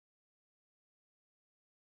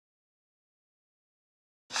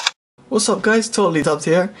What's up guys, TotallyDubbed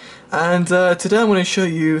here, and today I'm going to show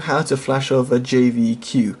you how to flash over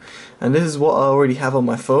JVQ. And this is what I already have on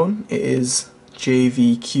my phone. It is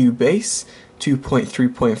JVQ base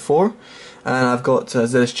 2.3.4, and I've got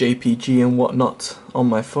ZSJPG and whatnot on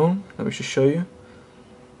my phone. Let me just show you.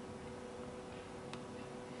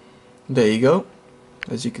 There you go,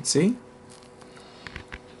 as you can see.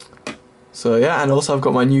 So yeah, and also I've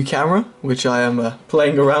got my new camera, which I am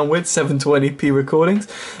playing around with, 720p recordings.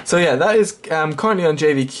 So yeah, that is currently on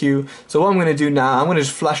JVQ. So what I'm going to do now, I'm going to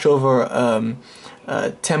just flash over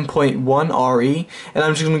 10.1 RE, and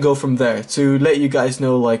I'm just going to go from there to let you guys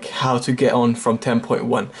know like how to get on from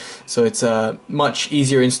 10.1. So it's a much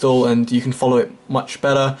easier install, and you can follow it much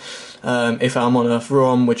better if I'm on a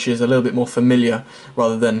ROM which is a little bit more familiar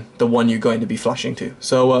rather than the one you're going to be flashing to.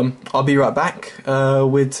 So I'll be right back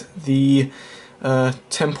with the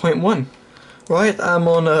 10.1. Right, I'm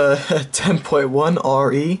on 10.1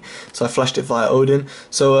 RE, so I flashed it via Odin.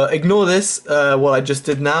 So ignore this, what I just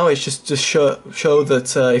did now. It's just to show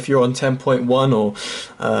that if you're on 10.1 or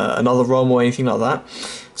another ROM or anything like that.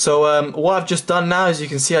 So what I've just done now, as you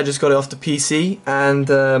can see, I just got it off the PC,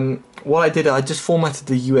 and what I did, I just formatted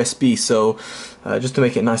the USB, so just to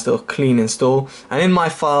make it a nice little clean install. And in my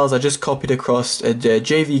files, I just copied across a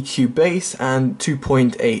JVQ base and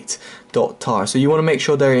 2.8.tar. So you want to make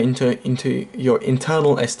sure they're into your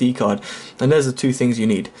internal SD card, and there's the two things you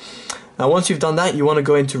need. Now once you've done that, you want to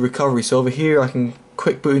go into recovery. So over here I can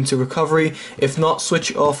quick boot into recovery. If not, switch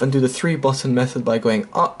it off and do the 3-button method by going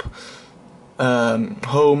up,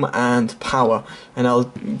 home and power, and I'll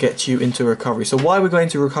get you into recovery. So why we're going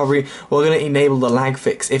to recovery, we're going to enable the lag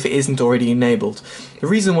fix if it isn't already enabled. The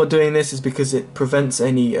reason we're doing this is because it prevents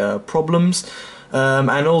any problems,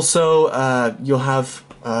 and also you'll have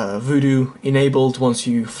Voodoo enabled once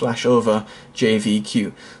you flash over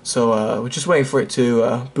JVQ. So we're just waiting for it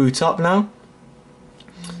to boot up now.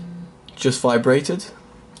 Just vibrated.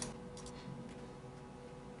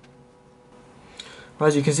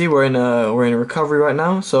 As you can see, we're in a recovery right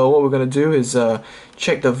now. So what we're going to do is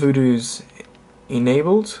check that Voodoo's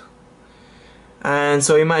enabled. And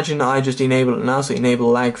so imagine I just enable it now. So enable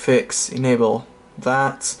lag fix, enable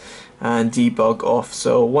that, and debug off.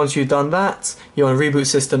 So once you've done that, you're on Reboot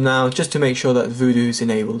System now, just to make sure that Voodoo's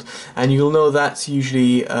enabled. And you'll know that's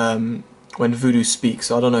usually when Voodoo speaks.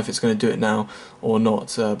 So I don't know if it's going to do it now or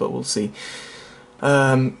not, but we'll see.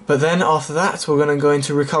 But then after that, we're going to go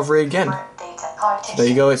into recovery again. There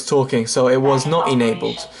you go, it's talking. So it was not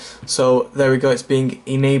enabled. So there we go, it's being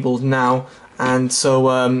enabled now. And so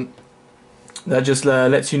that just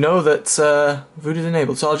lets you know that Voodoo's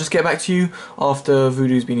enabled. So I'll just get back to you after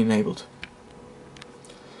Voodoo's been enabled.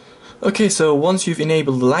 Okay, so once you've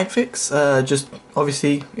enabled the lag fix, just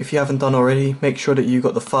obviously, if you haven't done already, make sure that you've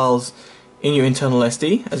got the files in your internal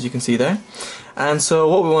SD, as you can see there. And so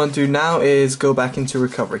what we want to do now is go back into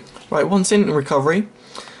recovery. Right, once in recovery,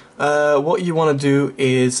 what you want to do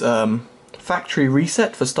is factory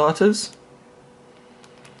reset for starters.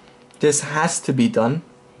 This has to be done.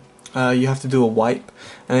 You have to do a wipe,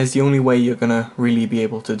 and it's the only way you're gonna really be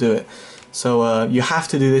able to do it. So you have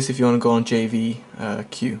to do this if you want to go on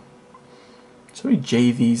JVQ. So many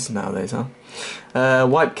JVs nowadays, huh?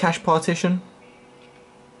 Wipe cache partition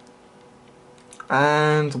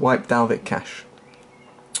and wipe Dalvik cache.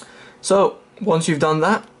 So once you've done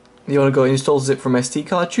that, you want to go install zip from SD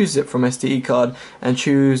card, choose zip from SD card, and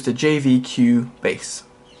choose the JVQ base.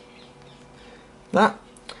 That,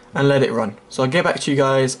 and let it run. So I'll get back to you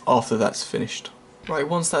guys after that's finished. Right,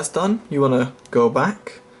 once that's done, you want to go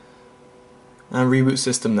back and reboot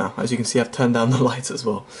system now. As you can see, I've turned down the lights as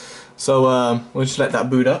well. So we'll just let that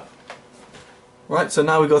boot up. Right, so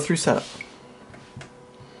now we go through setup.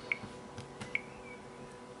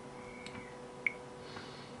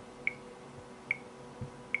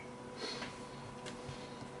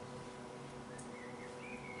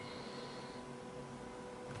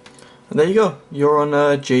 And there you go, you're on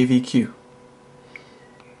JVQ.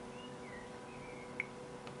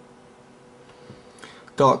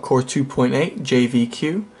 Dark Core 2.8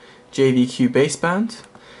 JVQ, JVQ baseband,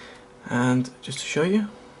 and just to show you.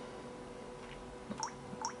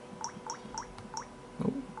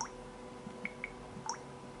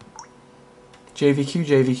 JVQ,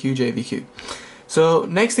 JVQ, JVQ. So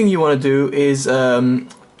next thing you want to do is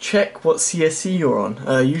check what CSC you're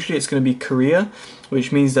on. Usually it's going to be Korea,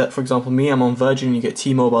 which means that, for example, me, I'm on Virgin and you get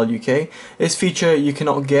T-Mobile UK. This feature you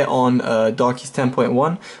cannot get on Darky's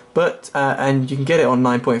 10.1, but and you can get it on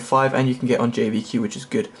 9.5, and you can get on JVQ, which is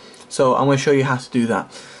good. So I'm going to show you how to do that.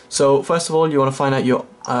 So first of all, you want to find out your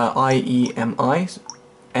IEMI,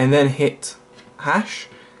 and then hit hash.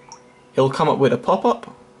 It'll come up with a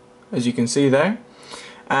pop-up, as you can see there,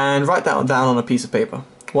 and write that down on a piece of paper.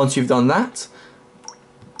 Once you've done that,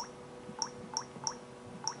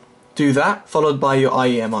 do that followed by your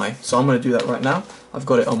IEMI. So I'm going to do that right now. I've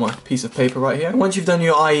got it on my piece of paper right here. Once you've done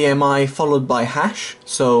your IEMI followed by hash,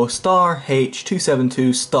 so star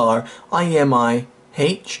H272 star IEMI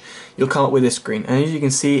H, you'll come up with this screen. And as you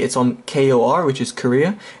can see, it's on KOR, which is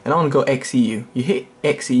Korea, and I want to go XEU. You hit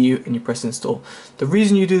XEU and you press install. The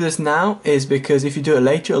reason you do this now is because if you do it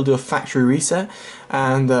later, it'll do a factory reset,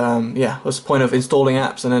 and yeah, what's the point of installing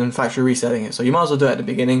apps and then factory resetting it? So you might as well do it at the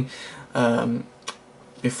beginning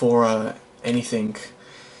before anything,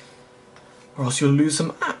 or else you'll lose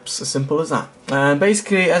some apps. As simple as that. And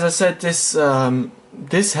basically, as I said,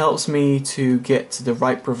 this helps me to get to the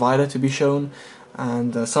right provider to be shown,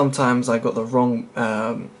 and sometimes I got the wrong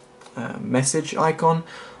message icon,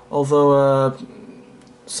 although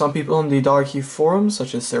some people on the Darky forums,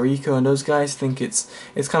 such as Sariko and those guys, think it's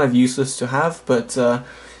kind of useless to have, but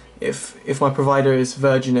if my provider is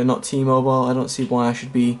Virgin and not T-Mobile, I don't see why I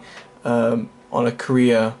should be on a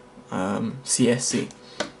Korea CSC.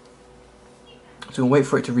 So we'll wait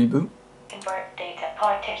for it to reboot. Convert data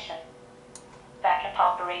partition. Backup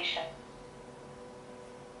operation.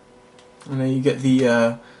 And then you get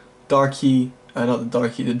the Darky, not the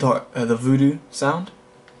Darky, the Voodoo sound.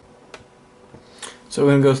 So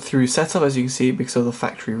we're going to go through setup, as you can see, because of the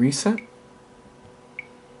factory reset.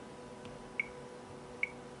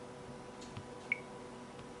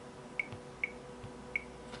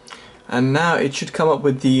 And now it should come up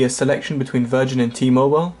with the selection between Virgin and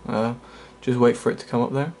T-Mobile. Just wait for it to come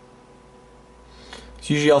up there. It's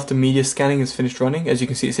usually after media scanning is finished running. As you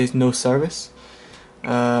can see, it says no service.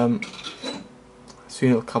 Soon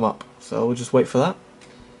it'll come up, so we'll just wait for that.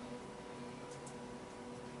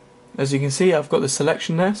 As you can see, I've got the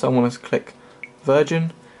selection there, so I want to click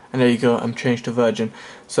Virgin, and there you go, I'm changed to Virgin.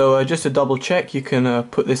 So just to double check, you can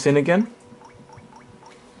put this in again,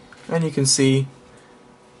 and you can see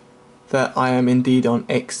that I am indeed on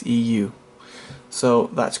XEU. So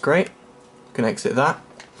that's great. You can exit that.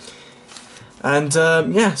 And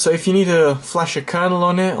yeah, so if you need to flash a kernel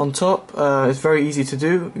on it on top, it's very easy to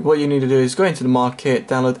do. What you need to do is go into the market,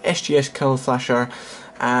 download SGS kernel flasher,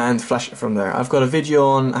 and flash it from there. I've got a video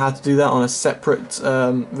on how to do that on a separate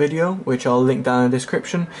video, which I'll link down in the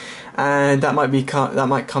description, and that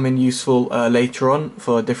might come in useful later on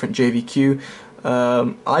for a different JVQ.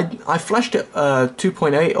 I flashed it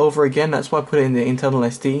 2.8 over again, that's why I put it in the internal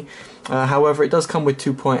SD. However, it does come with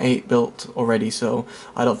 2.8 built already, so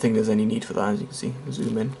I don't think there's any need for that. As you can see,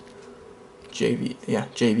 zoom in.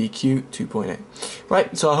 JVQ 2.8.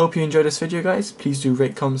 Right, so I hope you enjoyed this video, guys. Please do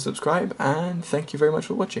rate, comment, subscribe, and thank you very much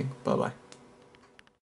for watching. Bye bye.